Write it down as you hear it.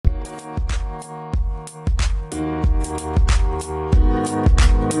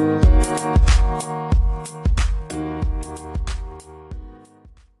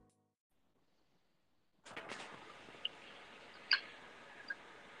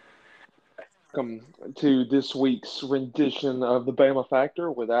welcome to this week's rendition of the Bama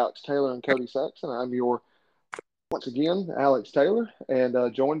Factor with Alex Taylor and Cody Saxon. I'm your once again Alex Taylor,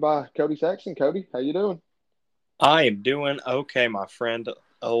 and joined by Cody Saxon. Cody, how you doing? I am doing okay, my friend.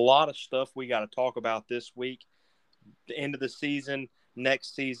 A lot of stuff we got to talk about this week. The end of the season,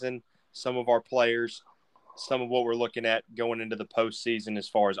 next season, some of our players, some of what we're looking at going into the postseason as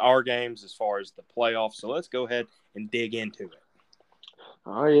far as our games, as far as the playoffs. So let's go ahead and dig into it.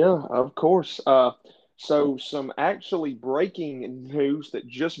 Oh yeah, of course. So some actually breaking news that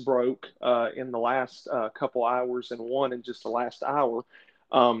just broke in the last couple hours, and one in just the last hour.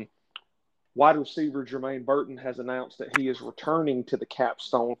 Um, Wide receiver Jermaine Burton has announced that he is returning to the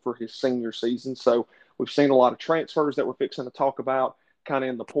capstone for his senior season. So we've seen a lot of transfers that we're fixing to talk about kind of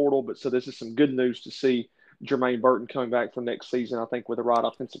in the portal. But so this is some good news to see Jermaine Burton coming back for next season. I think with the right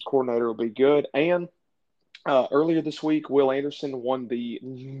offensive coordinator will be good. And earlier this week, Will Anderson won the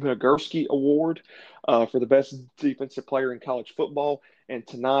Nagurski Award for the best defensive player in college football. And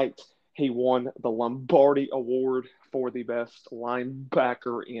tonight, he won the Lombardi Award for the best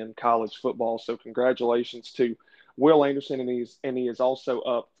linebacker in college football. So, congratulations to Will Anderson, and he is also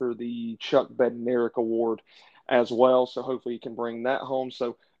up for the Chuck Bednarik Award as well. So, hopefully, he can bring that home.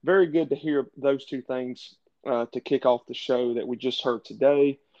 So, very good to hear those two things to kick off the show that we just heard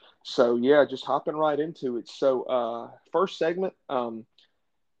today. So yeah, just hopping right into it. So first segment, talking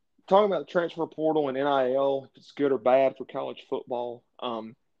about the transfer portal and NIL, if it's good or bad for college football.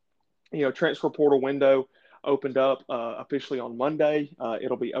 Transfer portal window opened up officially on Monday.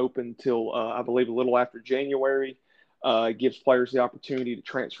 It'll be open till I believe a little after January. It gives players the opportunity to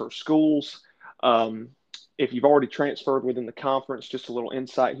transfer schools. If you've already transferred within the conference, just a little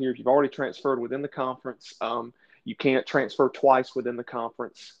insight here. If you've already transferred within the conference, you can't transfer twice within the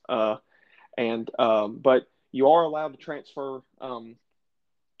conference, but you are allowed to transfer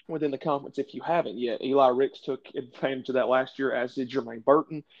within the conference if you haven't yet. Eli Ricks took advantage of that last year, as did Jermaine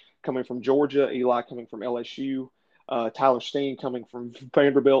Burton coming from Georgia, Eli coming from LSU, Tyler Steen coming from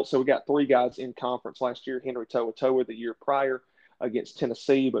Vanderbilt. So we got three guys in conference last year. Henry To'oTo'o the year prior against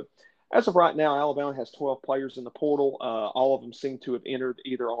Tennessee, but as of right now, Alabama has 12 players in the portal. All of them seem to have entered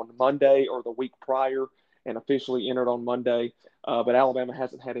either on Monday or the week prior and officially entered on Monday. But Alabama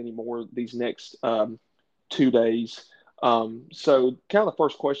hasn't had any more these next 2 days. So kind of the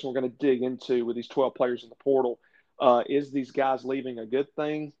first question we're going to dig into with these 12 players in the portal is these guys leaving a good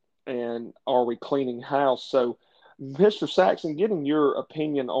thing, and are we cleaning house? So, Mr. Saxon, getting your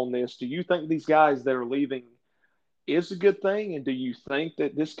opinion on this, do you think these guys that are leaving is a good thing? And do you think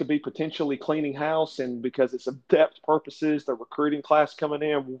that this could be potentially cleaning house? And because it's a depth purposes, the recruiting class coming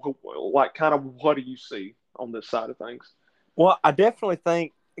in, like kind of what do you see on this side of things? Well, I definitely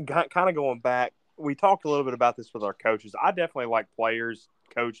think, kind of going back, we talked a little bit about this with our coaches. I definitely like players,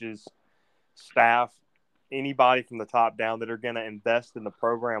 coaches, staff, anybody from the top down that are going to invest in the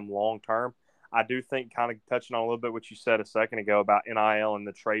program long term. I do think, kind of touching on a little bit what you said a second ago about NIL and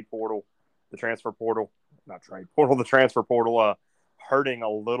the trade portal, the transfer portal, not trade portal, the transfer portal, hurting a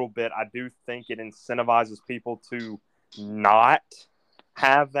little bit. I do think it incentivizes people to not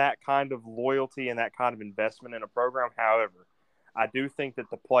have that kind of loyalty and that kind of investment in a program. However, I do think that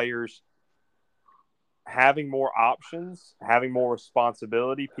the players having more options, having more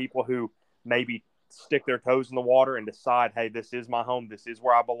responsibility, people who maybe stick their toes in the water and decide, hey, this is my home, this is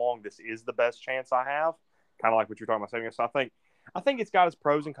where I belong, this is the best chance I have, kind of like what you're talking about saying. So I think it's got its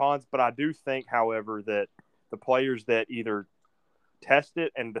pros and cons, but I do think, however, that the players that either test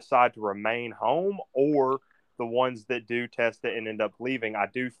it and decide to remain home, or the ones that do test it and end up leaving, I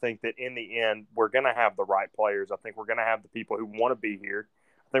do think that in the end, we're going to have the right players. I think we're going to have the people who want to be here.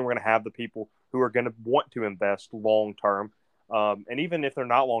 I think we're going to have the people who are going to want to invest long term. And even if they're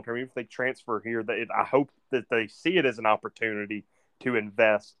not long term, even if they transfer here, I hope that they see it as an opportunity to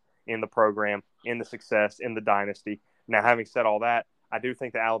invest in the program, in the success, in the dynasty. Now, having said all that, I do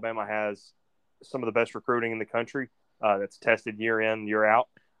think that Alabama has some of the best recruiting in the country that's tested year in, year out.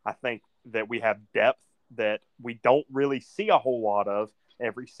 I think that we have depth that we don't really see a whole lot of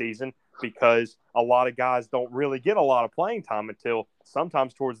every season, because a lot of guys don't really get a lot of playing time until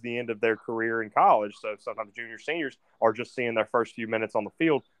sometimes towards the end of their career in college. So sometimes juniors, seniors are just seeing their first few minutes on the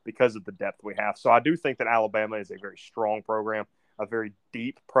field because of the depth we have. So I do think that Alabama is a very strong program, a very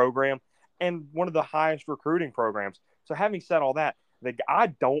deep program, and one of the highest recruiting programs. So having said all that, I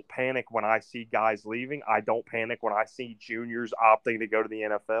don't panic when I see guys leaving. I don't panic when I see juniors opting to go to the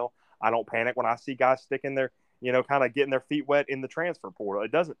NFL. I don't panic when I see guys sticking their, kind of getting their feet wet in the transfer portal.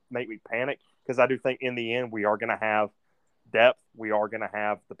 It doesn't make me panic, because I do think in the end we are going to have depth. We are going to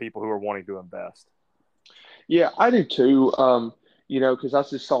have the people who are wanting to invest. Yeah, I do too. because I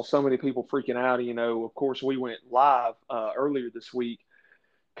just saw so many people freaking out. Of course, we went live earlier this week,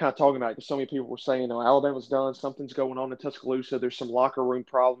 kind of talking about it because so many people were saying, Alabama's done, something's going on in Tuscaloosa. There's some locker room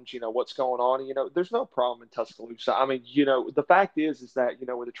problems. What's going on? There's no problem in Tuscaloosa. I mean, the fact is that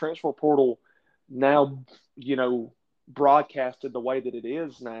with the transfer portal now, broadcasted the way that it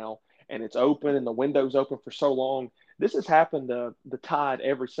is now, and it's open and the window's open for so long. This has happened to the Tide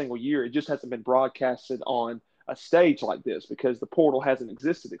every single year. It just hasn't been broadcasted on a stage like this because the portal hasn't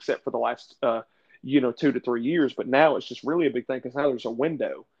existed except for the last 2 to 3 years. But now it's just really a big thing because now there's a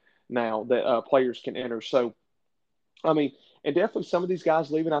window now that players can enter. So, I mean, and definitely some of these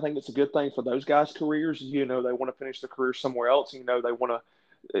guys leaving, I think it's a good thing for those guys' careers. They want to finish their career somewhere else. They want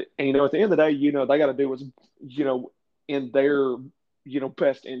to, and, at the end of the day, they got to do what's, in their,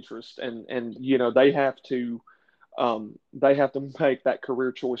 best interest. And they have to make that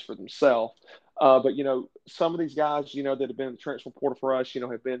career choice for themselves. But some of these guys, that have been in the transfer portal for us,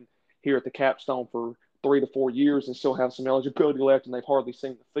 have been here at the Capstone for 3 to 4 years and still have some eligibility left, and they've hardly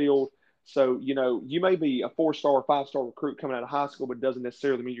seen the field. So you may be a 4-star or 5-star recruit coming out of high school, but it doesn't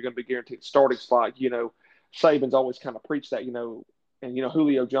necessarily mean you're going to be guaranteed a starting spot. Saban's always kind of preached that. And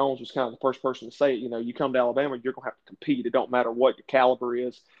Julio Jones was kind of the first person to say it. You come to Alabama, you're going to have to compete. It don't matter what your caliber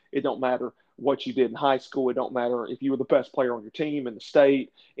is. It don't matter what you did in high school. It don't matter if you were the best player on your team in the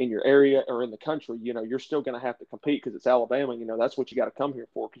state, in your area, or in the country. You're still going to have to compete because it's Alabama. That's what you got to come here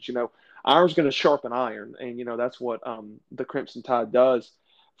for. Because iron's going to sharpen iron, and that's what the Crimson Tide does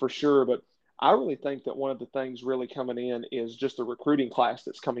for sure. But I really think that one of the things really coming in is just the recruiting class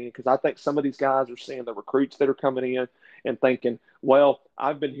that's coming in, because I think some of these guys are seeing the recruits that are coming in and thinking, well,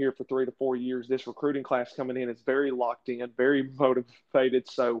 I've been here for 3 to 4 years. This recruiting class coming in is very locked in, very motivated.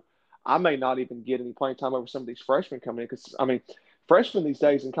 So I may not even get any playing time over some of these freshmen coming in, because, I mean, freshmen these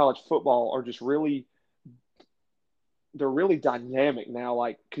days in college football are just really – they're really dynamic now.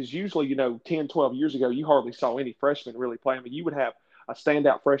 Like, because usually, 10, 12 years ago, you hardly saw any freshmen really play. I mean, you would have a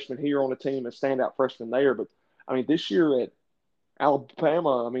standout freshman here on the team, a standout freshman there. But, I mean, this year at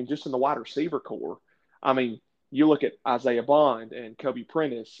Alabama, I mean, just in the wide receiver core, I mean, you look at Isaiah Bond and Kobe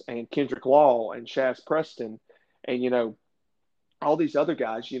Prentice and Kendrick Law and Shaz Preston and, all these other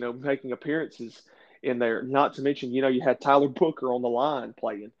guys, making appearances in there. Not to mention, you had Tyler Booker on the line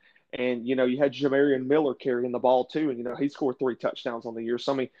playing. And, you had Jamarian Miller carrying the ball too. And, he scored 3 touchdowns on the year.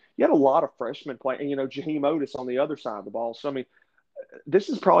 So, I mean, you had a lot of freshmen playing. And, Jaheim Otis on the other side of the ball. So, I mean, this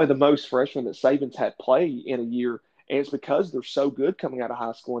is probably the most freshmen that Saban's had play in a year. And it's because they're so good coming out of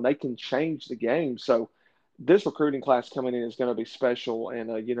high school and they can change the game. So, this recruiting class coming in is going to be special. And,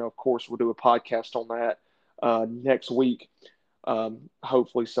 of course, we'll do a podcast on that next week.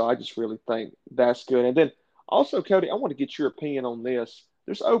 Hopefully. So I just really think that's good. And then also, Cody, I want to get your opinion on this.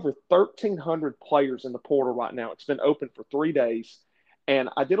 There's over 1,300 players in the portal right now. It's been open for 3 days. And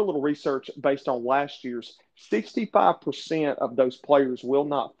I did a little research based on last year's. 65% of those players will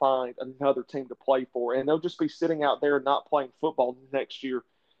not find another team to play for, and they'll just be sitting out there not playing football next year.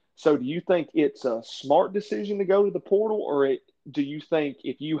 So do you think it's a smart decision to go to the portal, or do you think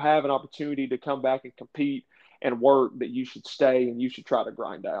if you have an opportunity to come back and compete and work that you should stay and you should try to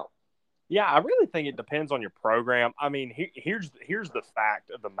grind out? Yeah, I really think it depends on your program. I mean, here's the fact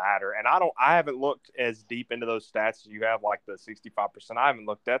of the matter, and I haven't looked as deep into those stats as you have, like the 65%. I haven't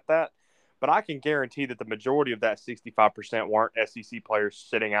looked at that, but I can guarantee that the majority of that 65% weren't SEC players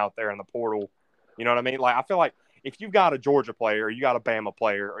sitting out there in the portal. You know what I mean? Like, I feel like if you've got a Georgia player, or you got a Bama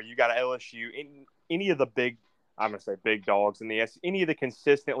player, or you got an LSU, any of the big, I'm going to say big dogs in the any of the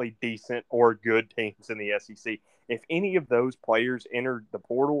consistently decent or good teams in the SEC, if any of those players enter the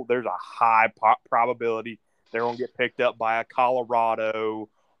portal, there's a high probability they're going to get picked up by a Colorado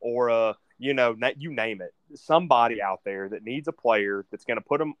or you name it. Somebody out there that needs a player that's going to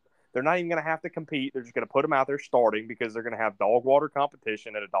put them, they're not even going to have to compete. They're just going to put them out there starting because they're going to have dog water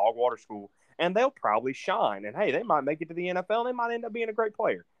competition at a dog water school, and they'll probably shine. And, hey, they might make it to the NFL. And they might end up being a great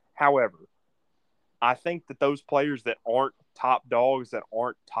player. However, I think that those players that aren't top dogs, that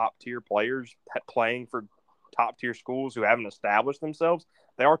aren't top-tier players playing for top-tier schools who haven't established themselves,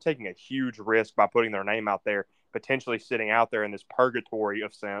 they are taking a huge risk by putting their name out there, potentially sitting out there in this purgatory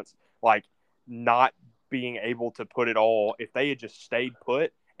of sense, like not being able to put it all. If they had just stayed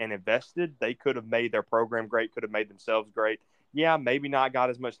put and invested, they could have made their program great, could have made themselves great. Yeah, maybe not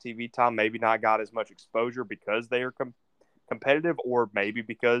got as much TV time, maybe not got as much exposure because they are competitive, or maybe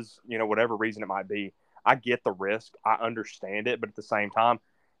because, whatever reason it might be. I get the risk. I understand it. But at the same time,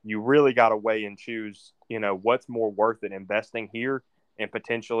 you really got to weigh and choose, what's more worth it, investing here and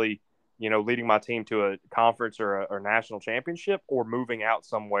potentially, leading my team to a conference or a national championship, or moving out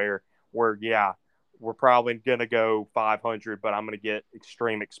somewhere where, yeah, we're probably going to go 500, but I'm going to get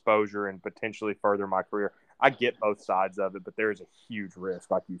extreme exposure and potentially further my career. I get both sides of it, but there's a huge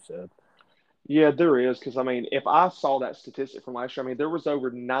risk, like you said. Yeah, there is because I mean, if I saw that statistic from last year, I mean, there was over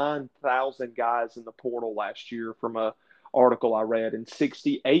 9,000 guys in the portal last year from a article I read, and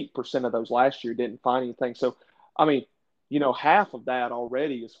 68% of those last year didn't find anything. So, I mean, half of that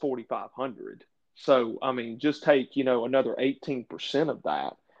already is 4,500. So, I mean, just take another 18% of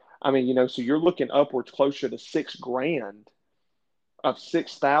that. I mean, so you're looking upwards closer to 6 grand of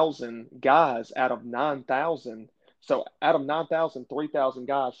 6,000 guys out of 9,000. So out of 9,000, 3,000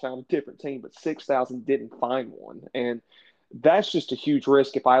 guys found a different team, but 6,000 didn't find one. And that's just a huge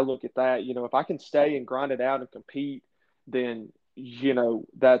risk if I look at that. If I can stay and grind it out and compete, then,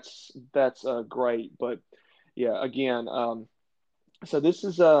 that's great. But yeah, again, so this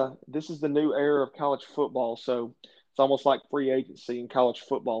is the new era of college football. So it's almost like free agency in college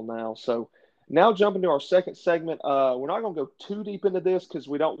football now. So now jumping to our second segment. We're not going to go too deep into this because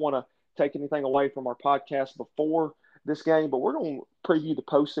we don't want to take anything away from our podcast before this game, but we're going to preview the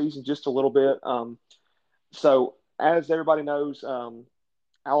postseason just a little bit. So as everybody knows,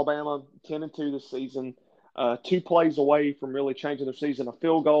 Alabama 10-2 this season, 2 plays away from really changing their season, a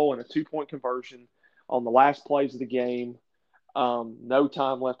field goal and a 2-point conversion on the last plays of the game. No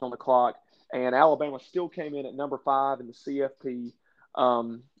time left on the clock. And Alabama still came in at number 5 in the CFP.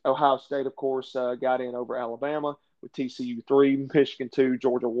 Ohio State, of course, got in over Alabama with TCU 3, Michigan 2,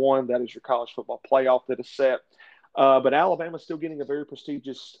 Georgia 1. That is your college football playoff that is set. But Alabama's still getting a very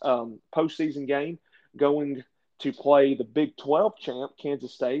prestigious postseason game, going to play the Big 12 champ,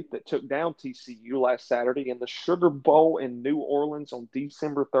 Kansas State, that took down TCU last Saturday in the Sugar Bowl in New Orleans on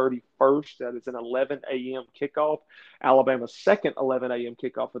December 31st. That is an 11 a.m. kickoff. Alabama's second 11 a.m.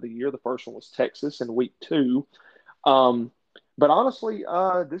 kickoff of the year. The first one was Texas in week 2. But honestly,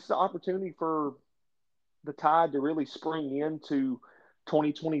 this is an opportunity for the Tide to really spring into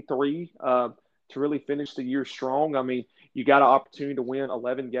 2023 to really finish the year strong. I mean, you got an opportunity to win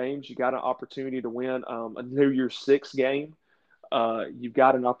 11 games. You got an opportunity to win a New Year's Six game. You've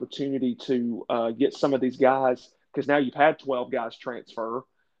got an opportunity to get some of these guys because now you've had 12 guys transfer.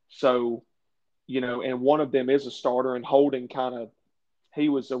 So, and one of them is a starter, and Holden he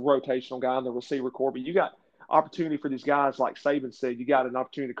was a rotational guy in the receiver corps, but you got opportunity for these guys, like Saban said, you got an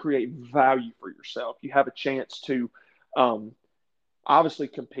opportunity to create value for yourself. You have a chance to obviously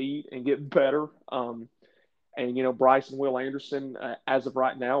compete and get better. And Bryce and Will Anderson, as of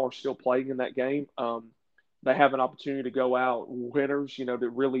right now, are still playing in that game. They have an opportunity to go out winners,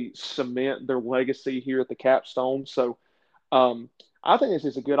 that really cement their legacy here at the Capstone. So I think this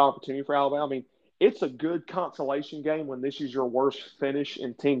is a good opportunity for Alabama. I mean, it's a good consolation game when this is your worst finish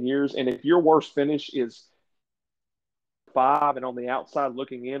in 10 years. And if your worst finish is 5 and on the outside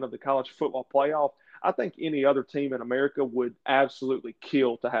looking in of the college football playoff, I think any other team in America would absolutely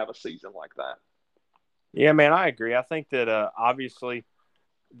kill to have a season like that. Yeah, man, I agree. I think that obviously,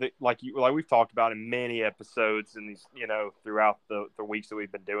 like we've talked about in many episodes and these, throughout the weeks that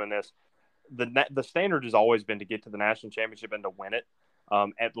we've been doing this, the standard has always been to get to the national championship and to win it,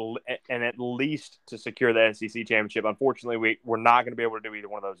 at least to secure the SEC championship. Unfortunately, we're not going to be able to do either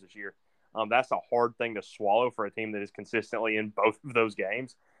one of those this year. That's a hard thing to swallow for a team that is consistently in both of those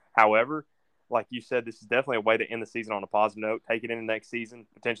games. However, like you said, this is definitely a way to end the season on a positive note, take it into next season,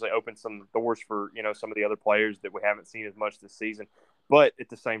 potentially open some doors for, some of the other players that we haven't seen as much this season. But at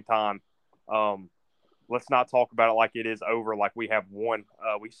the same time, let's not talk about it like it is over, like we have won.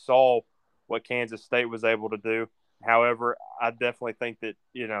 We saw what Kansas State was able to do. However, I definitely think that,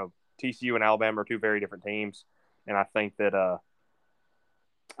 TCU and Alabama are two very different teams. And I think that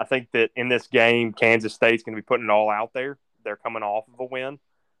in this game, Kansas State's going to be putting it all out there. They're coming off of a win.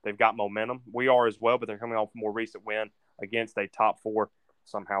 They've got momentum. We are as well, but they're coming off a more recent win against a top 4,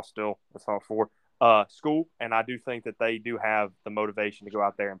 somehow still a top 4 school. And I do think that they do have the motivation to go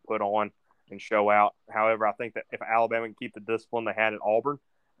out there and put on and show out. However, I think that if Alabama can keep the discipline they had at Auburn,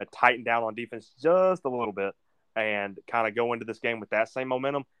 tighten down on defense just a little bit, and kind of go into this game with that same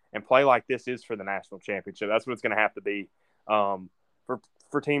momentum and play like this is for the national championship. That's what it's going to have to be.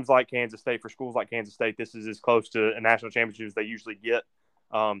 For teams like Kansas State, for schools like Kansas State, this is as close to a national championship as they usually get.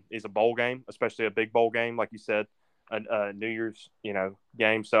 Is a bowl game, especially a big bowl game, like you said, a New Year's,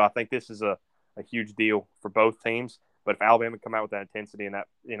 game. So I think this is a huge deal for both teams. But if Alabama come out with that intensity and that,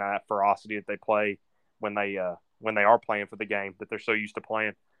 that ferocity that they play when they are playing for the game that they're so used to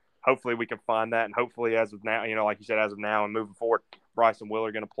playing, hopefully we can find that. And hopefully, as of now, like you said, as of now and moving forward, Bryce and Will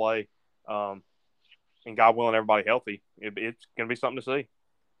are going to play. And God willing, everybody healthy. It's going to be something to see.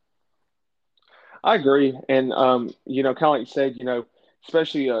 I agree. And, kind of like you said,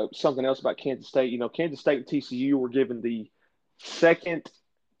 especially something else about Kansas State. Kansas State and TCU were given the second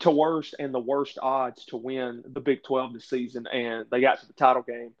to worst and the worst odds to win the Big 12 this season, and they got to the title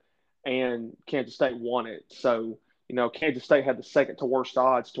game, and Kansas State won it. So, Kansas State had the second to worst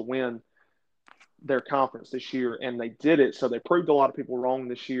odds to win their conference this year, and they did it. So they proved a lot of people wrong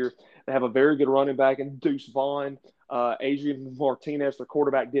this year. They have a very good running back in Deuce Vaughn. Adrian Martinez, their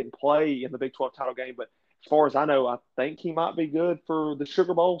quarterback, didn't play in the Big 12 title game, but as far as I know, I think he might be good for the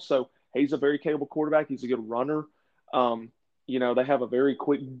Sugar Bowl. So he's a very capable quarterback. He's a good runner. They have a very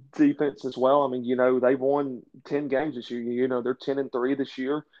quick defense as well. I mean, they've won 10 games this year. They're 10-3 this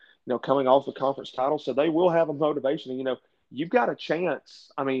year, coming off the conference title. So they will have a motivation. You've got a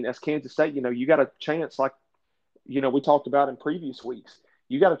chance. I mean, as Kansas State, you got a chance like, we talked about in previous weeks.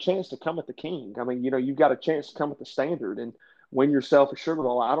 You got a chance to come at the king. I mean, you've got a chance to come at the standard and win yourself a Sugar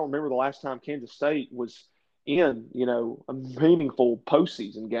Bowl. I don't remember the last time Kansas State was in, a meaningful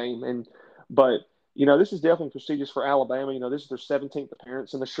postseason game. But this is definitely prestigious for Alabama. This is their 17th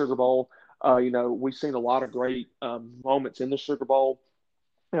appearance in the Sugar Bowl. We've seen a lot of great moments in the Sugar Bowl.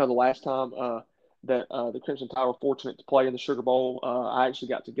 The last time that the Crimson Tide were fortunate to play in the Sugar Bowl, I actually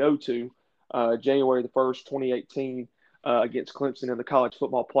got to go to January the 1st, 2018, against Clemson in the college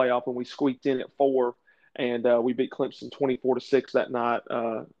football playoff, and we squeaked in at 4, and we beat Clemson 24-6 that night.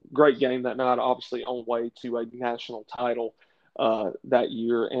 Great game that night, obviously on way to a national title that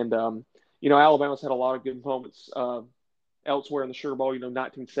year. And, Alabama's had a lot of good moments elsewhere in the Sugar Bowl,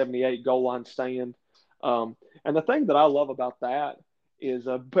 1978 goal line stand. And the thing that I love about that is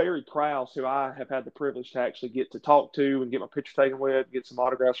Barry Krause, who I have had the privilege to actually get to talk to and get my picture taken with, get some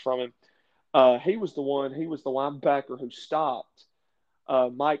autographs from him. He was the linebacker who stopped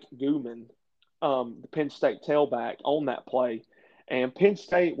Mike Gooman, the Penn State tailback, on that play. And Penn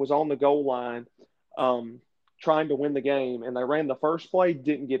State was on the goal line trying to win the game, and they ran the first play,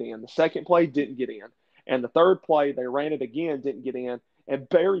 didn't get in. The second play, didn't get in. And the third play, they ran it again, didn't get in. And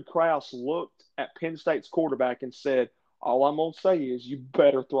Barry Krause looked at Penn State's quarterback and said, all I'm going to say is you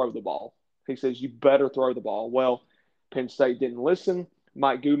better throw the ball. He says, you better throw the ball. Well, Penn State didn't listen.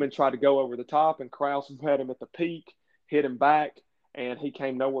 Mike Gooman tried to go over the top, and Krause met him at the peak, hit him back, and he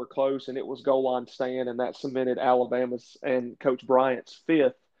came nowhere close, and it was goal line stand, and that cemented Alabama's and Coach Bryant's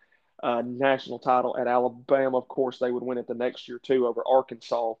fifth national title at Alabama. Of course, they would win it the next year, too, over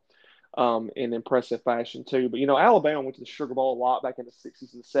Arkansas in impressive fashion, too. But, Alabama went to the Sugar Bowl a lot back in the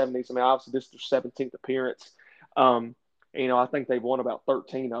 60s and the 70s. I mean, obviously, this is their 17th appearance. I think they've won about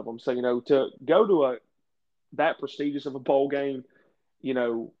 13 of them. So, to go to that prestigious of a bowl game,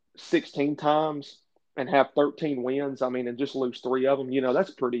 16 times and have 13 wins, I mean, and just lose 3 of them,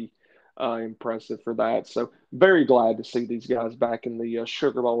 that's pretty impressive for that. So very glad to see these guys back in the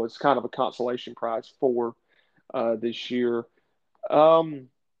Sugar Bowl. It's kind of a consolation prize for this year.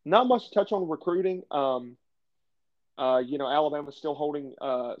 Not much to touch on recruiting. Alabama's still holding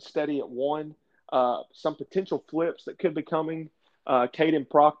steady at 1. Some potential flips that could be coming. Caden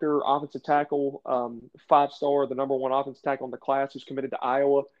Proctor, offensive tackle, 5-star, the number 1 offensive tackle in the class, who's committed to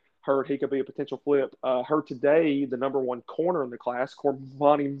Iowa. Heard he could be a potential flip. Heard today the number 1 corner in the class,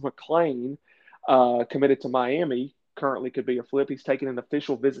 Cormani McClain, committed to Miami, currently could be a flip. He's taking an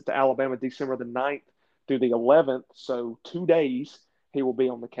official visit to Alabama December the 9th through the 11th, so 2 days he will be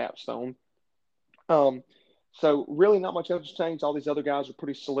on the capstone. So really not much else changed. All these other guys are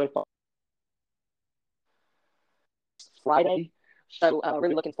pretty solidified. Friday. So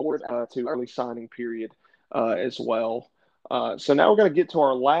really looking forward to early signing period as well. So now we're going to get to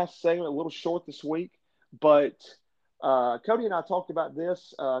our last segment, a little short this week, but Cody and I talked about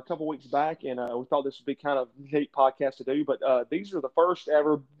this a couple weeks back, and we thought this would be kind of a neat podcast to do, but these are the first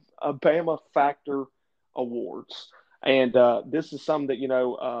ever Bama Factor Awards. And this is something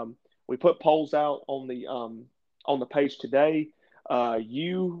that, we put polls out on the page today.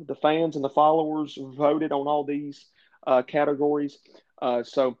 You, the fans and the followers, voted on all these categories.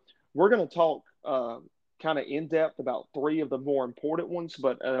 So we're going to talk kind of in depth about 3 of the more important ones,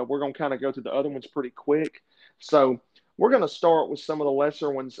 but we're going to kind of go through the other ones pretty quick. So we're going to start with some of the lesser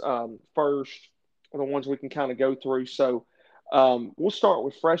ones first, the ones we can kind of go through. So we'll start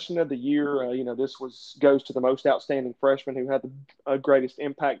with Freshman of the Year. This goes to the most outstanding freshman who had the greatest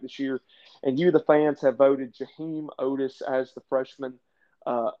impact this year. And you, the fans, have voted Jaheim Otis as the Freshman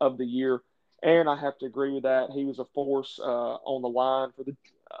of the Year. And I have to agree with that. He was a force on the line for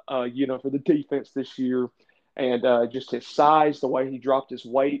the defense this year, and just his size, the way he dropped his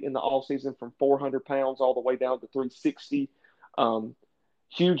weight in the offseason from 400 pounds all the way down to 360.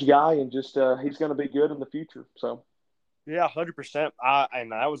 Huge guy, and just he's going to be good in the future. So, yeah, 100%.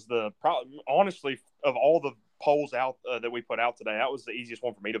 And that was the problem. Honestly, of all the polls out that we put out today, that was the easiest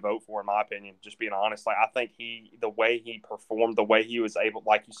one for me to vote for, in my opinion. Just being honest, like I think the way he performed, the way he was able,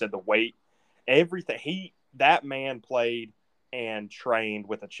 like you said, the weight, everything. That man played and trained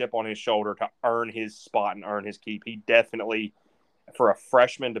with a chip on his shoulder to earn his spot and earn his keep. He definitely, for a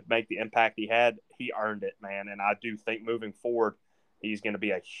freshman to make the impact he had, he earned it, man. And I do think moving forward, he's going to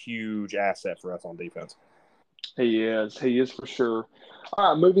be a huge asset for us on defense. He is. He is for sure.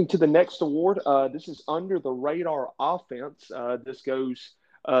 All right, moving to the next award. This is under the radar offense. This goes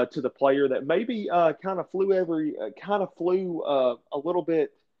to the player that maybe kind of flew a little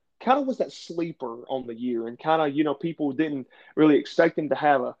bit, kind of was that sleeper on the year, and kind of people didn't really expect him to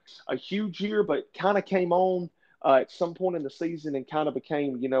have a huge year, but kind of came on. At some point in the season, and kind of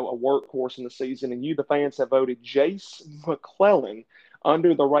became, a workhorse in the season. And you, the fans, have voted Jace McClellan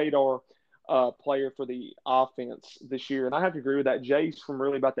under the radar player for the offense this year. And I have to agree with that. Jace, from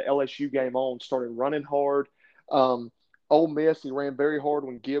really about the LSU game on, started running hard. Ole Miss, he ran very hard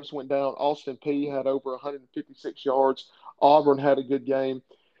when Gibbs went down. Austin P had over 156 yards. Auburn had a good game.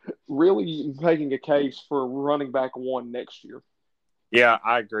 Really making a case for running back one next year. Yeah,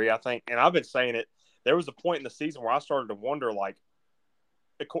 I agree. I think, and I've been saying it. There was a point in the season where I started to wonder, like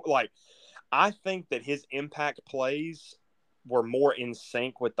I think that his impact plays were more in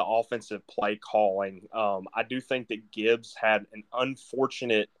sync with the offensive play calling. I do think that Gibbs had an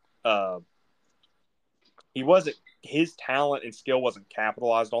unfortunate. His talent and skill wasn't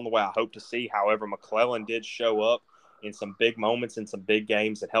capitalized on the way I hoped to see. However, McClellan did show up in some big moments in some big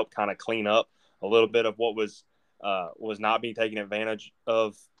games and help kind of clean up a little bit of what was not being taken advantage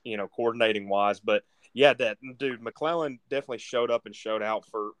of, coordinating wise. But yeah, that dude McClellan definitely showed up and showed out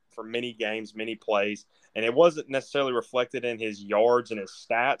for many games, many plays, and it wasn't necessarily reflected in his yards and his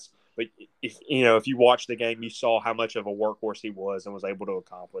stats. But if you watched the game, you saw how much of a workhorse he was and was able to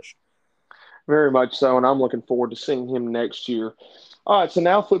accomplish. Very much so, and I'm looking forward to seeing him next year. All right, so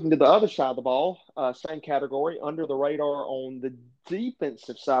now flipping to the other side of the ball, same category, under the radar on the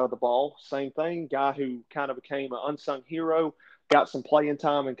defensive side of the ball. Same thing, guy who kind of became an unsung hero, got some playing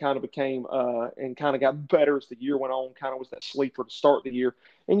time, and kind of became and kind of got better as the year went on. Kind of was that sleeper to start the year.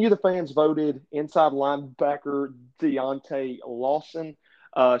 And you, the fans, voted inside linebacker Deontay Lawson.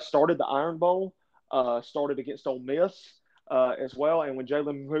 Started the Iron Bowl, started against Ole Miss as well. And when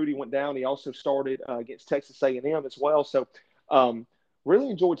Jalen Moody went down, he also started against Texas A&M as well. So really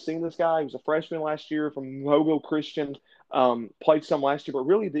enjoyed seeing this guy. He was a freshman last year from Mobile Christian, played some last year, but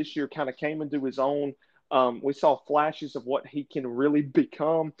really this year kind of came into his own. We saw flashes of what he can really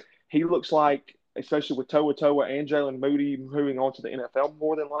become. He looks like, especially with Toa Toa and Jalen Moody moving on to the NFL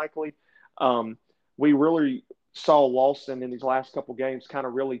more than likely, we really saw Lawson in these last couple games kind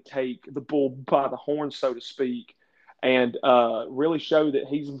of really take the bull by the horn, so to speak, and really show that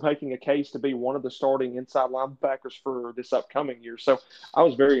he's making a case to be one of the starting inside linebackers for this upcoming year. So I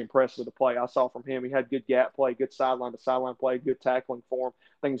was very impressed with the play I saw from him. He had good gap play, good sideline to sideline play, good tackling for him.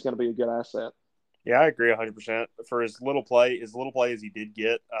 I think he's going to be a good asset. Yeah, I agree 100%. For his little play as he did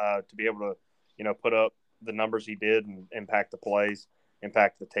get, to be able to, put up the numbers he did and impact the plays,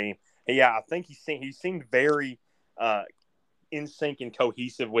 impact the team. Yeah, I think he seemed very in sync and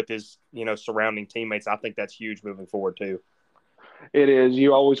cohesive with his, surrounding teammates. I think that's huge moving forward too. It is.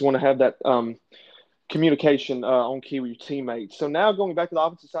 You always want to have that communication on key with your teammates. So now going back to the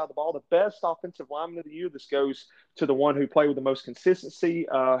offensive side of the ball, the best offensive lineman of the year, this goes to the one who played with the most consistency,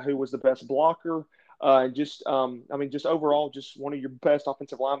 who was the best blocker. Just overall, just one of your best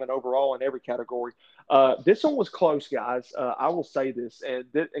offensive linemen overall in every category. This one was close, guys. I will say this, and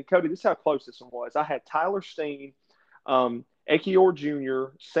Cody, this is how close this one was. I had Tyler Steen, Ekior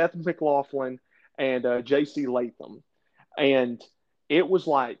Jr., Seth McLaughlin, and J.C. Latham, and it was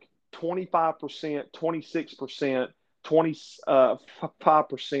like 25%, 26%,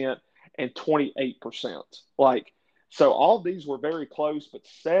 25%, and 28%. Like, so all these were very close, but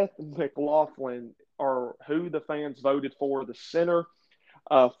Seth McLaughlin are who the fans voted for, the center,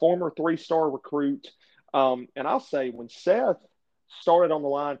 former three-star recruit. And I'll say when Seth started on the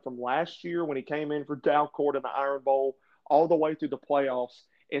line from last year when he came in for Dalcourt in the Iron Bowl all the way through the playoffs,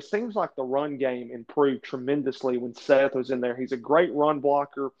 it seems like the run game improved tremendously when Seth was in there. He's a great run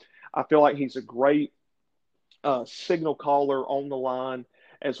blocker. I feel like he's a great signal caller on the line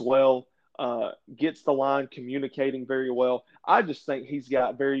as well. Gets the line communicating very well. I just think he's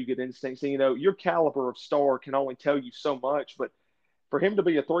got very good instincts. And, your caliber of star can only tell you so much, but for him to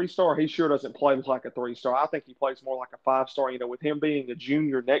be a three-star, he sure doesn't play like a three-star. I think he plays more like a five-star. With him being a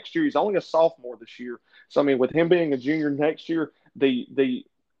junior next year, he's only a sophomore this year. So, with him being a junior next year, the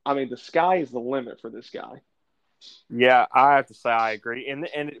sky is the limit for this guy. Yeah, I have to say I agree. And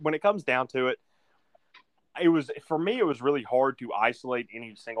when it comes down to it, it was for me. It was really hard to isolate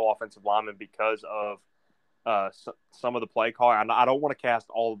any single offensive lineman because of some of the play call. I don't want to cast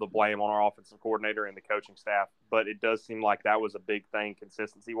all of the blame on our offensive coordinator and the coaching staff, but it does seem like that was a big thing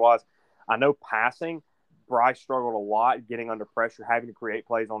consistency wise. I know passing, Bryce struggled a lot getting under pressure, having to create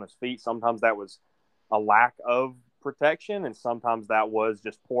plays on his feet. Sometimes that was a lack of protection, and sometimes that was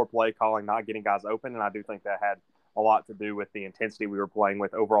just poor play calling, not getting guys open. And I do think that had a lot to do with the intensity we were playing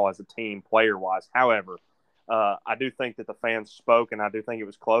with overall as a team, player wise. However, I do think that the fans spoke, and I do think it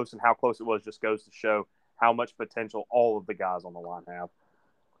was close. And how close it was just goes to show how much potential all of the guys on the line have.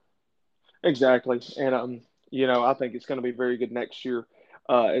 Exactly, and I think it's going to be very good next year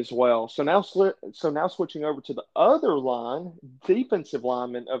as well. So now switching over to the other line, defensive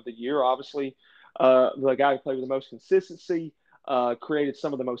lineman of the year, obviously the guy who played with the most consistency, created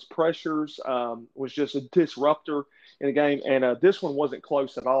some of the most pressures, was just a disruptor in the game, and this one wasn't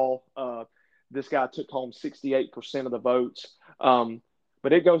close at all. This guy took home 68% of the votes.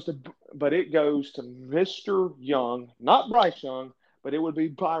 But it goes to Mr. Young, not Bryce Young, but it would be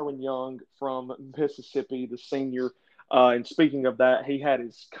Byron Young from Mississippi, the senior. And speaking of that, he had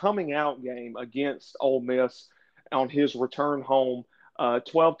his coming out game against Ole Miss on his return home.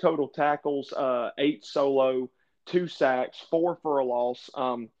 12 total tackles, 8 solo, 2 sacks, 4 for a loss.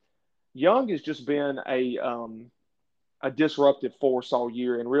 Young has just been a disruptive force all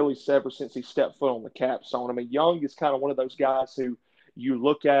year, and really ever since he stepped foot on the capstone. I mean, Young is kind of one of those guys who you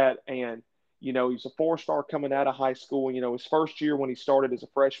look at and he's a 4-star coming out of high school. His first year when he started as a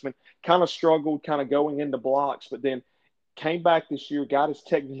freshman, kind of struggled, kind of going into blocks, but then came back this year, got his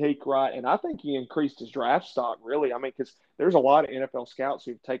technique right, and I think he increased his draft stock really. I mean, because there's a lot of NFL scouts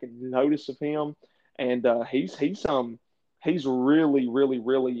who've taken notice of him, and he's really, really,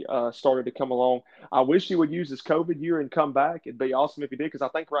 really started to come along. I wish he would use his COVID year and come back. It'd be awesome if he did, because I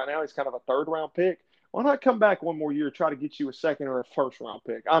think right now he's kind of a third-round pick. Why not come back one more year, try to get you a second or a first-round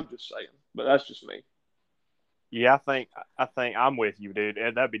pick? I'm just saying, but that's just me. Yeah, I think I'm with you, dude.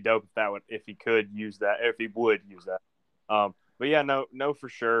 And that'd be dope if he could use that, if he would use that. But yeah, no, for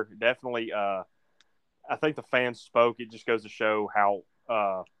sure, definitely. I think the fans spoke. It just goes to show how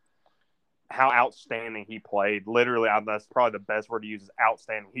outstanding he played. Literally, that's probably the best word to use is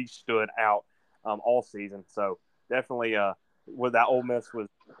outstanding. He stood out all season. So definitely, with that Ole Miss was,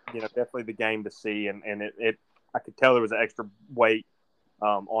 definitely the game to see, and it I could tell there was an extra weight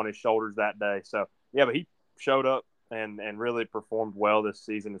on his shoulders that day. So yeah, but he showed up and really performed well this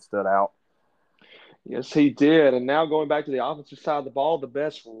season and stood out. Yes, he did. And now going back to the offensive side of the ball, the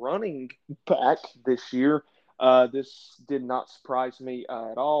best running back this year. This did not surprise me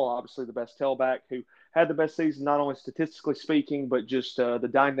at all. Obviously, the best tailback who had the best season, not only statistically speaking, but just the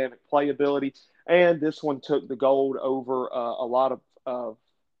dynamic playability. And this one took the gold over a lot of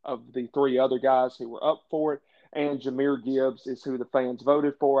the 3 other guys who were up for it. And Jameer Gibbs is who the fans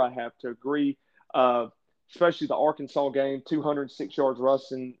voted for. I have to agree. Uh, Especially the Arkansas game, 206 yards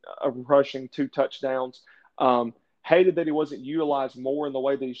rushing, 2 touchdowns. Hated that he wasn't utilized more in the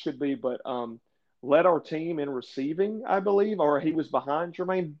way that he should be, but led our team in receiving, I believe, or he was behind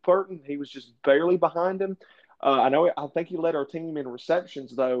Jermaine Burton. He was just barely behind him. I think he led our team in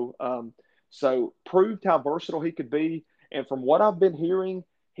receptions, though. So proved how versatile he could be. And from what I've been hearing,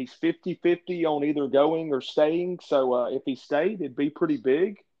 he's 50-50 on either going or staying. So if he stayed, it'd be pretty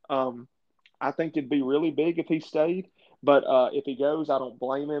big. I think it'd be really big if he stayed. But if he goes, I don't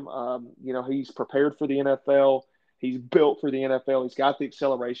blame him. He's prepared for the NFL. He's built for the NFL. He's got the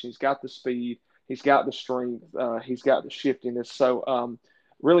acceleration. He's got the speed. He's got the strength. He's got the shiftiness. So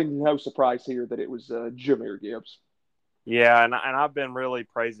really no surprise here that it was Jameer Gibbs. Yeah, and I've been really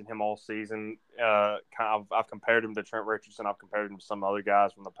praising him all season. I've compared him to Trent Richardson. I've compared him to some other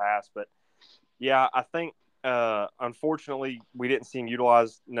guys from the past, but yeah, I think unfortunately we didn't see him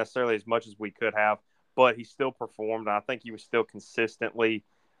utilized necessarily as much as we could have, but he still performed. And I think he was still consistently,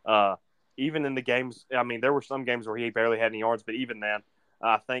 even in the games. I mean, there were some games where he barely had any yards, but even then,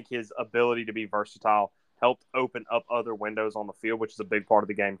 I think his ability to be versatile helped open up other windows on the field, which is a big part of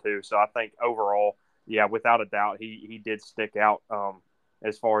the game too. So I think overall, yeah, without a doubt, he did stick out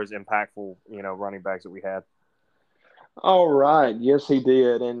as far as impactful, running backs that we had. All right. Yes, he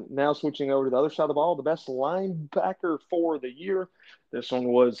did. And now switching over to the other side of the ball, the best linebacker for the year. This one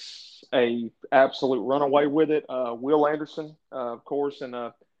was a absolute runaway with it. Will Anderson, of course,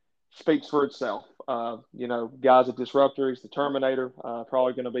 and speaks for itself. Guy's a disruptor. He's the Terminator.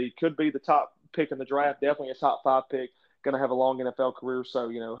 Probably going to could be the top pick in the draft. Definitely a top 5 pick. Going to have a long NFL career. So,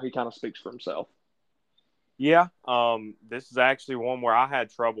 he kind of speaks for himself. Yeah, this is actually one where I had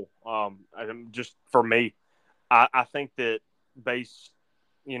trouble. Just for me, I think that based,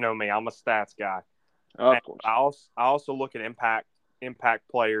 me, I'm a stats guy. And Of course. I also look at impact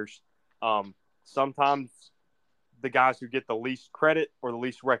players. Sometimes the guys who get the least credit or the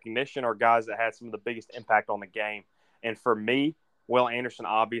least recognition are guys that had some of the biggest impact on the game. And for me, Will Anderson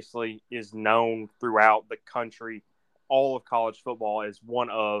obviously is known throughout the country, all of college football, as one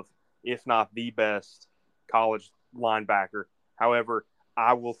of, if not the best, college linebacker. However,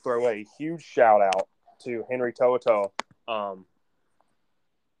 I will throw a huge shout out to Henry To'oTo'o. Um,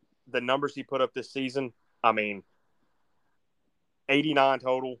 the numbers he put up this season, I mean, 89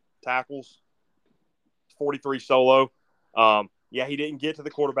 total tackles, 43 solo. Yeah, he didn't get to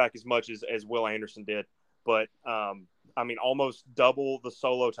the quarterback as much as Will Anderson did, but I mean, almost double the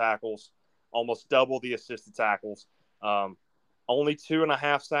solo tackles, almost double the assisted tackles. Um, Only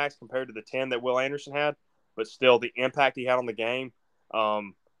 2.5 sacks compared to the 10 that Will Anderson had, but still the impact he had on the game.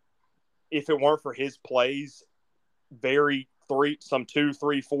 Um, if it weren't for his plays, some 2,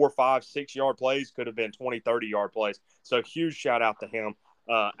 3, 4, 5, 6 yard plays could have been 20, 30 yard plays. So huge shout out to him.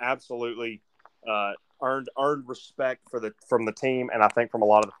 Absolutely uh, earned respect from the team, and I think from a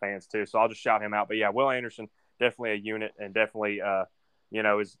lot of the fans too. So I'll just shout him out. But yeah, Will Anderson, definitely a unit, and definitely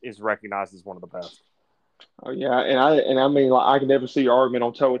is recognized as one of the best. Oh yeah, and I mean, like, I can never see your argument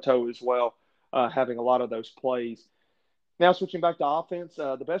on toe to toe as well, having a lot of those plays. Now switching back to offense,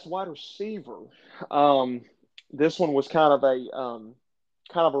 the best wide receiver. Um, this one was kind of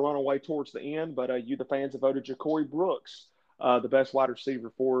a runaway towards the end, but you, the fans, have voted Ja'Cory Brooks the best wide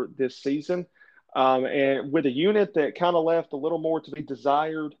receiver for this season, and with a unit that kind of left a little more to be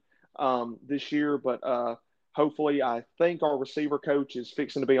desired this year. But hopefully, I think our receiver coach is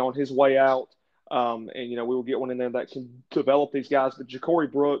fixing to be on his way out. And we will get one in there that can develop these guys. But Ja'Cory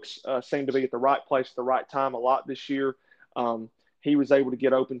Brooks seemed to be at the right place at the right time a lot this year. Um, he was able to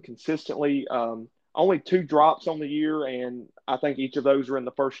get open consistently. Only 2 drops on the year, and I think each of those were in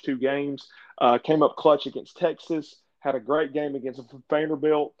the first 2 games. Came up clutch against Texas, had a great game against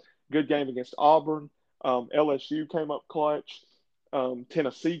Vanderbilt, good game against Auburn. LSU came up clutch.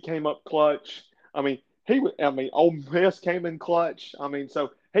 Tennessee came up clutch. I mean, Ole Miss came in clutch. I mean,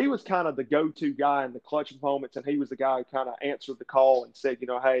 so he was kind of the go-to guy in the clutch moments, and he was the guy who kind of answered the call and said,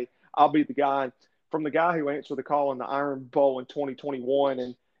 hey, I'll be the guy. From the guy who answered the call in the Iron Bowl in 2021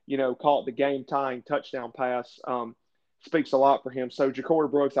 and caught the game-tying touchdown pass, speaks a lot for him. So Ja'Cory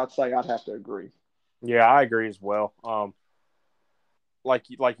Brooks, I'd say I'd have to agree. Yeah, I agree as well. Like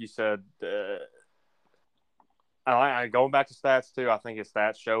you said, going back to stats too. I think his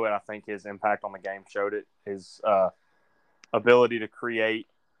stats show it. I think his impact on the game showed it. His ability to create.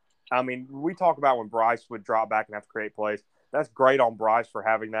 I mean, we talk about when Bryce would drop back and have to create plays. That's great on Bryce for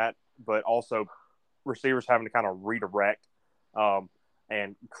having that, but also receivers having to kind of redirect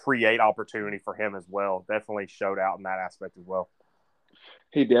and create opportunity for him as well. Definitely showed out in that aspect as well.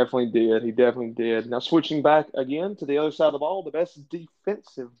 He definitely did. He definitely did. Now, switching back again to the other side of the ball, the best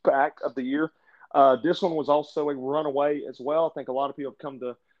defensive back of the year. This one was also a runaway as well. I think a lot of people have come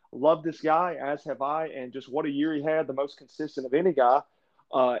to love this guy, as have I, and just what a year he had, the most consistent of any guy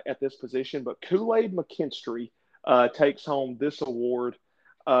at this position. But Kool-Aid McKinstry takes home this award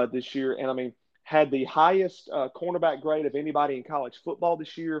this year. And I mean, had the highest cornerback grade of anybody in college football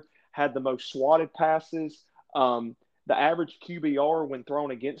this year, had the most swatted passes. The average QBR when thrown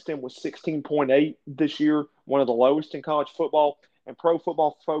against him was 16.8 this year, one of the lowest in college football. And Pro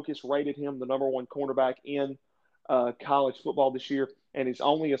Football Focus rated him the number one cornerback in college football this year. And he's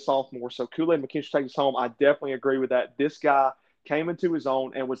only a sophomore. So Kool-Aid McKinstry takes us home. I definitely agree with that. This guy came into his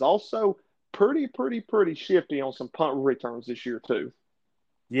own and was also pretty shifty on some punt returns this year, too.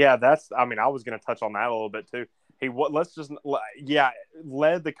 Yeah, I mean, I was going to touch on that a little bit too.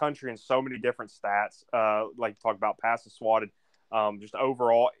 Led the country in so many different stats. Like talk about passes swatted, just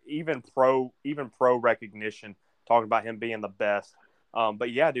overall, even pro recognition. Talking about him being the best.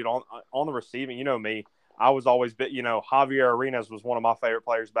 But yeah, dude, on the receiving, me, I was always Javier Arenas was one of my favorite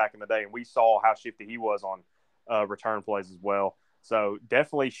players back in the day, and we saw how shifty he was on return plays as well. So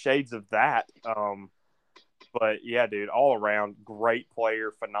definitely shades of that. But yeah, dude, all around great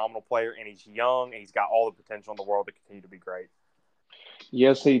player, phenomenal player, and he's young and he's got all the potential in the world to continue to be great.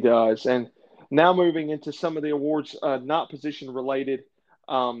 Yes, he does. And now moving into some of the awards, not position related.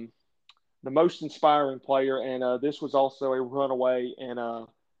 The most inspiring player, and this was also a runaway, and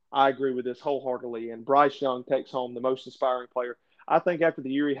I agree with this wholeheartedly. And Bryce Young takes home the most inspiring player. I think after the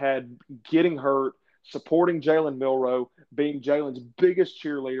year he had, getting hurt, supporting Jalen Milroe, being Jalen's biggest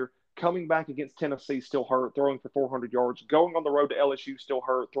cheerleader, coming back against Tennessee still hurt, throwing for 400 yards, going on the road to LSU still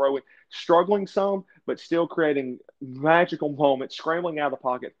hurt, throwing, struggling some, but still creating magical moments, scrambling out of the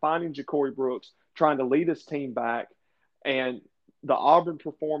pocket, finding Ja'Cory Brooks, trying to lead his team back. And the Auburn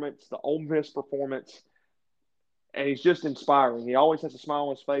performance, the Ole Miss performance, and he's just inspiring. He always has a smile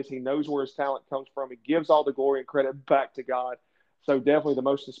on his face. He knows where his talent comes from. He gives all the glory and credit back to God. So definitely the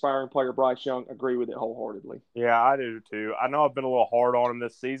most inspiring player, Bryce Young. Agree with it wholeheartedly. Yeah, I do too. I know I've been a little hard on him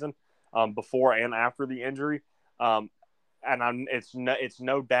this season, before and after the injury, um, and it's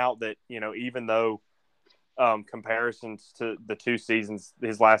no doubt that even though comparisons to the 2 seasons,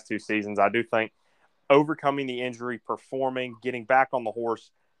 his last 2 seasons, I do think overcoming the injury, performing, getting back on the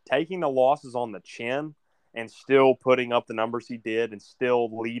horse, taking the losses on the chin, and still putting up the numbers he did, and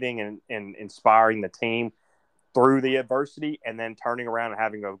still leading and inspiring the team through the adversity, and then turning around and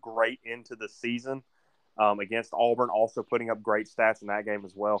having a great end to the season against Auburn, also putting up great stats in that game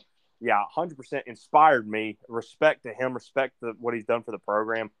as well. Yeah, 100% inspired me. Respect to him, respect to what he's done for the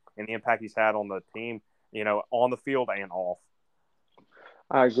program and the impact he's had on the team, on the field and off.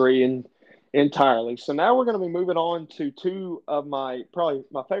 I agree entirely. So now we're going to be moving on to two of my probably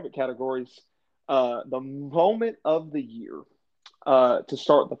my favorite categories. The moment of the year to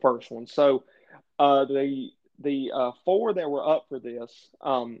start the first one. So the four that were up for this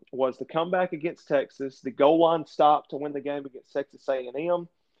was the comeback against Texas, the goal line stop to win the game against Texas A&M,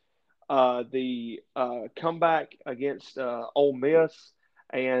 the comeback against Ole Miss,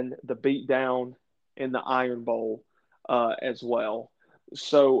 and the beatdown in the Iron Bowl as well.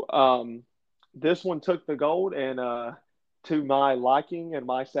 So this one took the gold, and to my liking and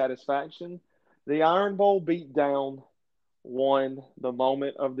my satisfaction, the Iron Bowl beatdown won the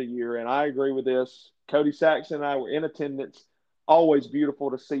moment of the year, and I agree with this. Cody Saxon and I were in attendance. Always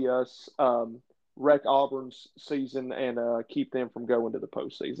beautiful to see us wreck Auburn's season and keep them from going to the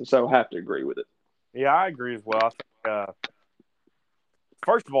postseason. So I have to agree with it. Yeah, I agree as well. I think,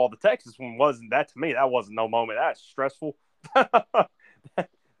 first of all, the Texas one wasn't that to me. That wasn't no moment. That's stressful.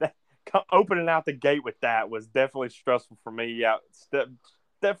 that, opening out the gate with that was definitely stressful for me. Yeah,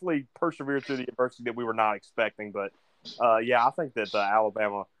 definitely persevered through the adversity that we were not expecting. But yeah, I think that the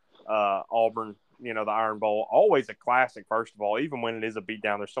Alabama Auburn, the Iron Bowl, always a classic. First of all, even when it is a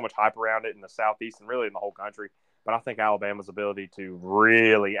beatdown, there's so much hype around it in the Southeast and really in the whole country. But I think Alabama's ability to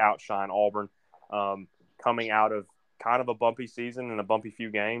really outshine Auburn, coming out of kind of a bumpy season and a bumpy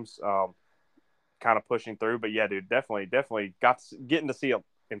few games, kind of pushing through. But yeah, dude, definitely getting to see it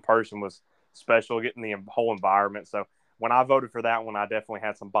in person was special. Getting the whole environment. So when I voted for that one, I definitely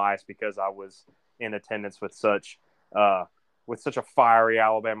had some bias because I was in attendance with such a fiery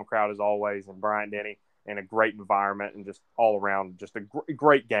Alabama crowd as always, and Bryant Denny, and a great environment, and just all around just a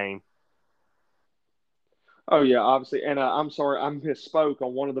great game. Oh yeah, obviously, and I'm sorry, I misspoke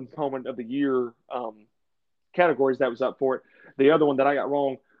on one of the moment of the year categories that was up for it. The other one that I got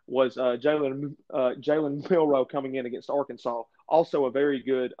wrong was Jalen Milrow coming in against Arkansas. Also a very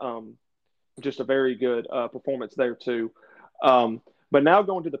good, just a very good performance there too. But now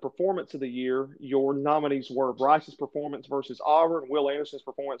going to the performance of the year, your nominees were Bryce's performance versus Auburn, Will Anderson's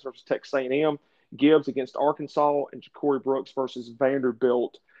performance versus Texas A&M, Gibbs against Arkansas, and Ja'Cory Brooks versus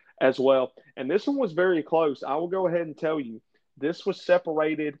Vanderbilt as well. And this one was very close. I will go ahead and tell you, this was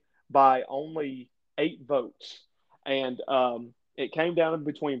separated by only 8 votes, and it came down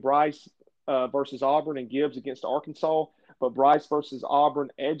between Bryce versus Auburn and Gibbs against Arkansas. But Bryce versus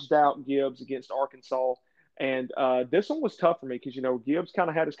Auburn edged out Gibbs against Arkansas. And this one was tough for me because, Gibbs kind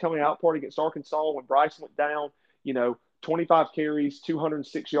of had his coming out party against Arkansas when Bryce went down, 25 carries,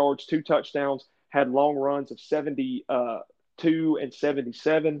 206 yards, 2 touchdowns, had long runs of 72 and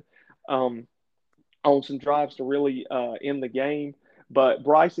 77 on some drives to really end the game. But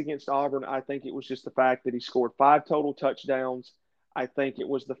Bryce against Auburn, I think it was just the fact that he scored 5 total touchdowns. I think it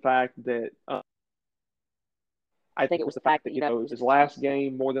was the fact that it was his last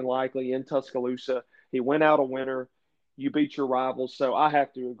game, more than likely in Tuscaloosa. He went out a winner. You beat your rivals, so I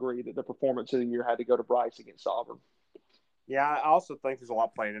have to agree that the performance of the year had to go to Bryce against Auburn. Yeah, I also think there's a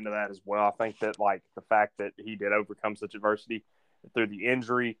lot playing into that as well. I think that the fact that he did overcome such adversity through the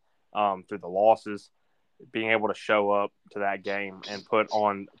injury, through the losses, being able to show up to that game and put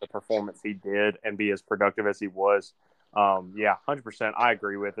on the performance he did and be as productive as he was. Yeah, 100%. I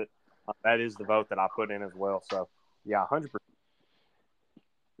agree with it. That is the vote that I put in as well. So, yeah, 100%.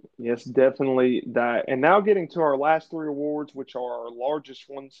 Yes, definitely that. And now getting to our last 3 awards, which are our largest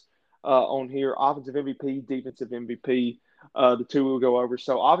ones on here: offensive MVP, defensive MVP. The two we'll go over.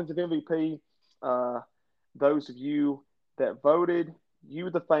 So, offensive MVP. Those of you that voted, you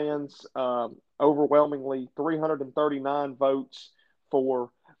the fans, overwhelmingly 339 votes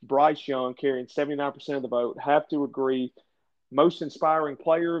for Bryce Young, carrying 79% of the vote. Have to agree. Most inspiring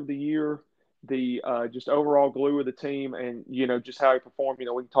player of the year, the just overall glue of the team, and just how he performed. We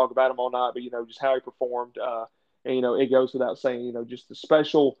can talk about him all night, but just how he performed. And it goes without saying, just the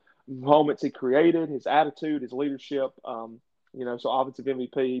special moments he created, his attitude, his leadership. So offensive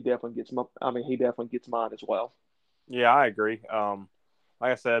MVP, he definitely gets. He definitely gets mine as well. Yeah, I agree.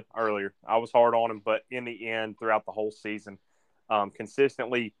 Like I said earlier, I was hard on him, but in the end, throughout the whole season,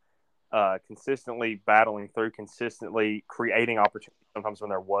 consistently battling through, consistently creating opportunities sometimes when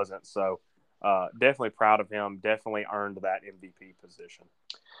there wasn't. So definitely proud of him. Definitely earned that MVP position.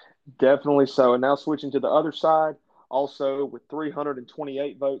 Definitely so. And now switching to the other side, also with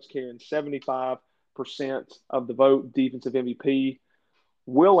 328 votes, carrying 75% of the vote, defensive MVP.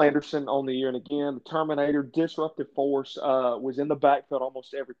 Will Anderson on the year, and again, the Terminator, disruptive force, was in the backfield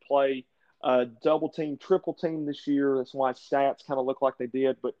almost every play. Double team, triple team this year. That's why stats kind of look like they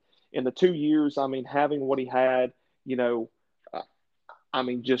did. But in the 2 years, having what he had, you know, uh,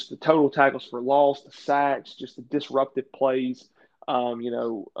 just the total tackles for loss, the sacks, just the disruptive plays.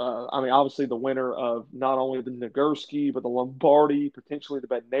 Obviously the winner of not only the Nagurski, but the Lombardi, potentially the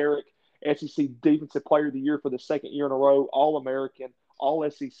Bednarik, SEC Defensive Player of the Year for the second year in a row, All American, All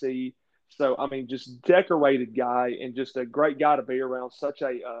SEC. So, just decorated guy and just a great guy to be around. Such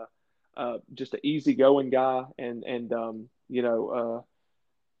a just an easygoing guy,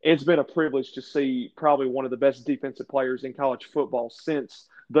 it's been a privilege to see probably one of the best defensive players in college football since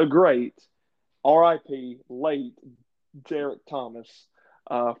the great RIP late Derek Thomas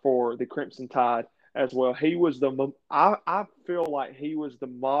for the Crimson Tide as well. He was I feel like he was the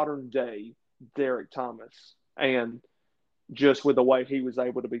modern day Derek Thomas, and just with the way he was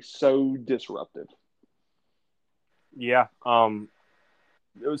able to be so disruptive. Yeah,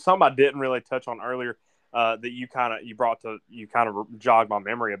 it was something I didn't really touch on earlier that you kind of jogged my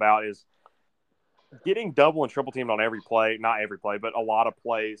memory about is getting double and triple teamed on every play, not every play, but a lot of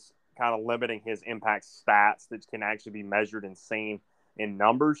plays, kind of limiting his impact stats that can actually be measured and seen in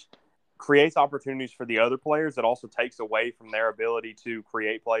numbers, creates opportunities for the other players that also takes away from their ability to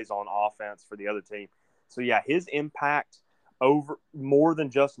create plays on offense for the other team. So yeah, his impact over more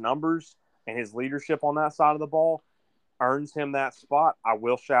than just numbers and his leadership on that side of the ball earns him that spot. I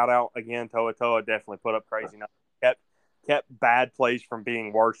will shout out again, Toa Toa definitely put up crazy numbers. Kept bad plays from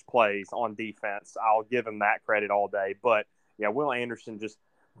being worse plays on defense. I'll give him that credit all day. But yeah, Will Anderson just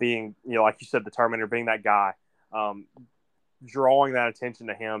being, like you said, the Terminator, being that guy, um, drawing that attention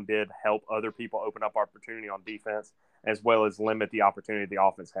to him did help other people open up opportunity on defense as well as limit the opportunity the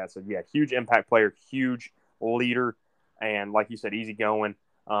offense has. So yeah, huge impact player, huge leader, and like you said, easygoing,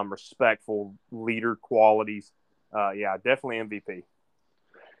 respectful leader qualities. Yeah, definitely MVP.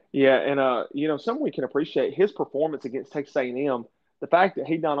 Yeah, and something we can appreciate his performance against Texas A&M. The fact that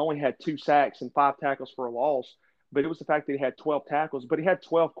he not only had 2 sacks and 5 tackles for a loss, but it was the fact that he had 12 tackles, but he had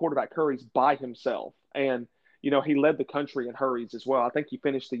 12 quarterback hurries by himself. And he led the country in hurries as well. I think he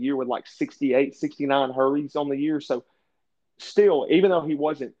finished the year with like 68, 69 hurries on the year. So still, even though he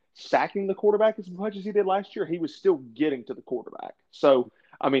wasn't sacking the quarterback as much as he did last year, he was still getting to the quarterback. So,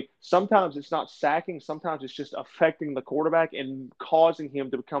 sometimes it's not sacking, sometimes it's just affecting the quarterback and causing him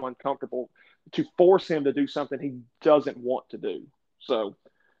to become uncomfortable, to force him to do something he doesn't want to do. So,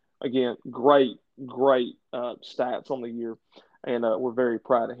 again, great stats on the year, and we're very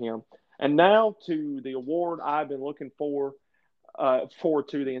proud of him. And now to the award I've been looking forward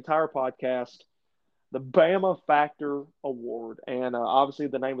to the entire podcast, the Bama Factor Award. And obviously,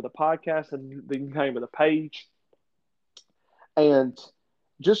 the name of the podcast and the name of the page. And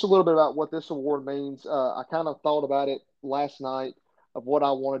just a little bit about what this award means. I kind of thought about it last night of what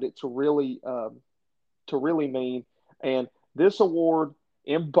I wanted it to really mean. And this award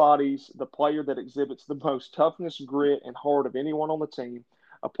embodies the player that exhibits the most toughness, grit, and heart of anyone on the team.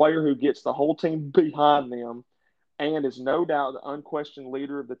 A player who gets the whole team behind them and is no doubt the unquestioned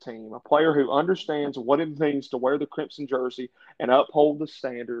leader of the team, a player who understands what it means to wear the crimson jersey and uphold the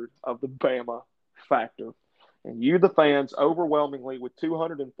standard of the Bama factor. And you, the fans, overwhelmingly with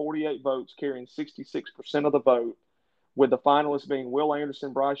 248 votes, carrying 66% of the vote, with the finalists being Will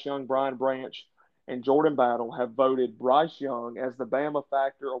Anderson, Bryce Young, Brian Branch, and Jordan Battle, have voted Bryce Young as the Bama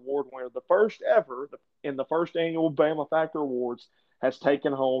Factor Award winner. The first ever in the first annual Bama Factor Awards has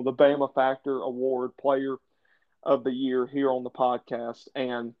taken home the Bama Factor Award Player of the Year here on the podcast.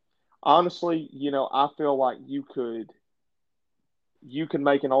 And honestly, I feel like you can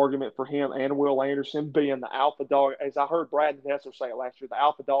make an argument for him and Will Anderson being the alpha dog, as I heard Brad Nessler say it last year, the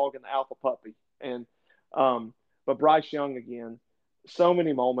alpha dog and the alpha puppy. And but Bryce Young again, so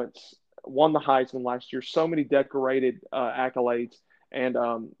many moments, won the Heisman last year, so many decorated accolades, and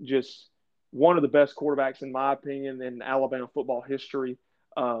just one of the best quarterbacks in my opinion in Alabama football history.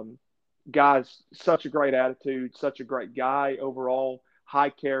 Um, Guys, such a great attitude, such a great guy overall. high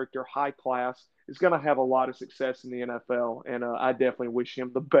character, high class, is going to have a lot of success in the NFL. And I definitely wish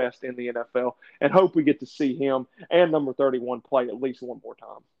him the best in the NFL and hope we get to see him and number 31 play at least one more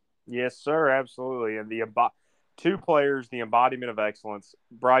time. Yes, sir, absolutely. And two players, the embodiment of excellence.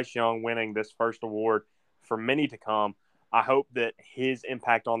 Bryce Young winning this first award for many to come. I hope that his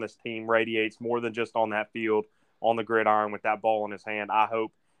impact on this team radiates more than just on that field, on the gridiron with that ball in his hand. I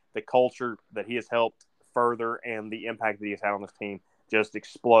hope the culture that he has helped further and the impact that he has had on this team just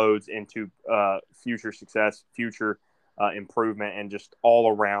explodes into future success, future improvement, and just all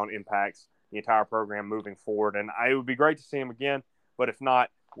around impacts the entire program moving forward. And it would be great to see him again, but if not,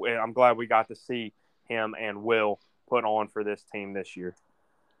 I'm glad we got to see him and Will put on for this team this year.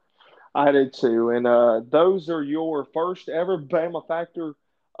 I did too. And those are your first ever Bama Factor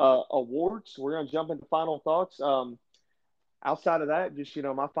awards. We're going to jump into final thoughts. Outside of that, just,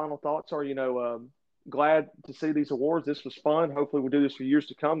 my final thoughts are, glad to see these awards. This was fun. Hopefully we'll do this for years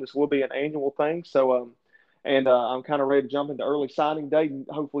to come. This will be an annual thing. So, I'm kind of ready to jump into early signing day,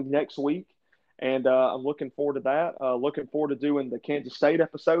 hopefully next week. And I'm looking forward to that. Looking forward to doing the Kansas State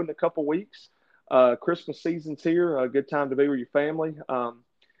episode in a couple weeks. Christmas season's here. A good time to be with your family.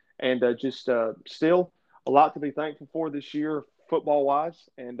 And just still a lot to be thankful for this year, football wise.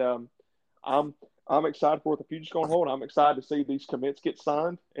 And I'm excited for what the future's going to hold. I'm excited to see these commits get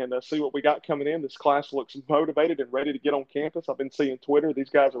signed and see what we got coming in. This class looks motivated and ready to get on campus. I've been seeing Twitter; these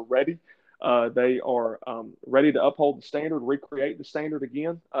guys are ready. They are ready to uphold the standard, recreate the standard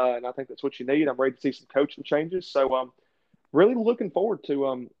again, and I think that's what you need. I'm ready to see some coaching changes. So, really looking forward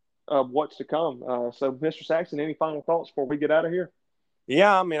to what's to come. So, Mr. Saxon, any final thoughts before we get out of here?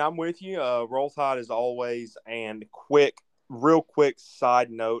 Yeah, I mean, I'm with you. Roll Tide as always. And real quick side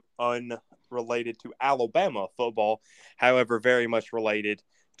note, unrelated to Alabama football, however, very much related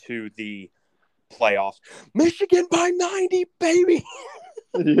to the playoffs. Michigan by 90, baby.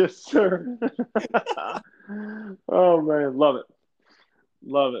 Yes, sir. Oh, man. Love it.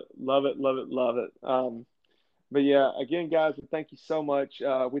 Love it. Love it. Love it. Love it. But yeah, again, guys, we thank you so much.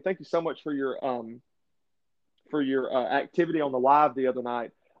 We thank you so much for your activity on the live the other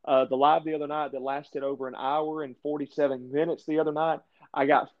night. The live the other night that lasted over an hour and 47 minutes the other night. I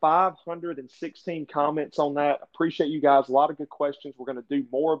got 516 comments on that. Appreciate you guys. A lot of good questions. We're going to do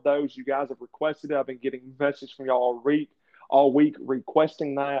more of those. You guys have requested it. I've been getting messages from y'all all week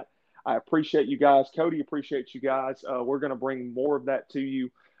requesting that. I appreciate you guys. Cody appreciates you guys. We're going to bring more of that to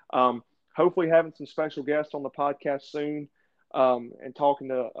you. Hopefully having some special guests on the podcast soon. And talking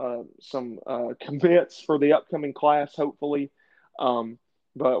to some commits for the upcoming class, hopefully.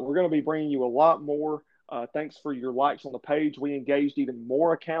 But we're going to be bringing you a lot more. Thanks for your likes on the page. We engaged even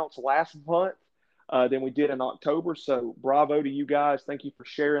more accounts last month than we did in October. So bravo to you guys. Thank you for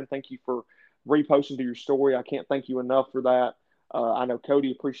sharing. Thank you for reposting to your story. I can't thank you enough for that. I know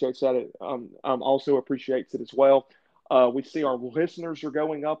Cody appreciates that. Also appreciates it as well. We see our listeners are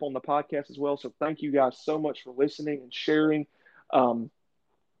going up on the podcast as well. So thank you guys so much for listening and sharing. And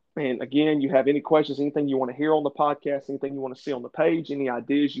again, you have any questions, anything you want to hear on the podcast, anything you want to see on the page, any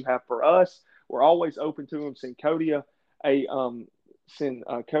ideas you have for us, we're always open to them. Send Cody a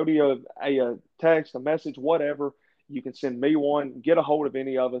text, a message, whatever. You can send me one. Get a hold of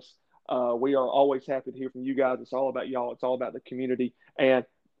any of us. We are always happy to hear from you guys. It's all about y'all. It's all about the community. And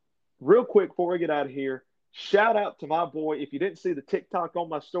real quick before we get out of here, shout out to my boy. If you didn't see the TikTok on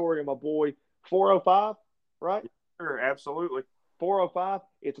my story, my boy 405, right? Sure, absolutely. 405.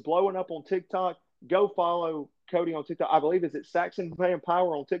 It's blowing up on TikTok. Go follow Cody on TikTok. I believe, is it Saxon Man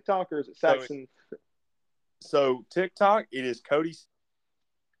Power on TikTok or is it Saxon? So TikTok, it is Cody.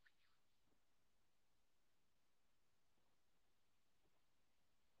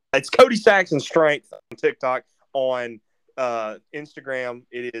 It's Cody Saxon Strength on TikTok. On Instagram,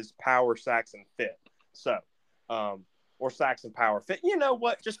 it is Power Saxon Fit. So, or Saxon Power Fit. You know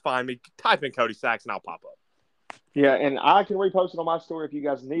what? Just find me. Type in Cody Saxon. I'll pop up. Yeah, and I can repost it on my story if you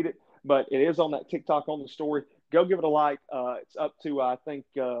guys need it, but it is on that TikTok on the story. Go give it a like. It's up to I think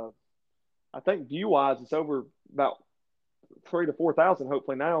view wise it's over about 3,000 to 4,000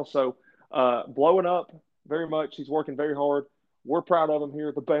 hopefully now. So blowing up very much. He's working very hard. We're proud of him here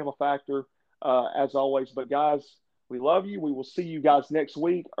at the Bama Factor as always. But guys, we love you. We will see you guys next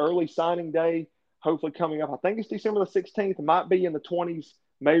week. Early signing day, hopefully coming up. I think it's December the 16th. It might be in the 20s.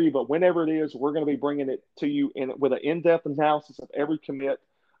 Maybe, but whenever it is, we're going to be bringing it to you with an in-depth analysis of every commit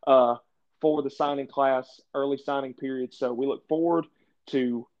for the signing class, early signing period. So we look forward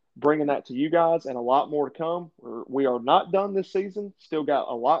to bringing that to you guys and a lot more to come. We are not done this season. Still got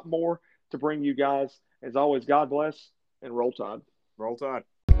a lot more to bring you guys. As always, God bless and Roll Tide. Roll Tide.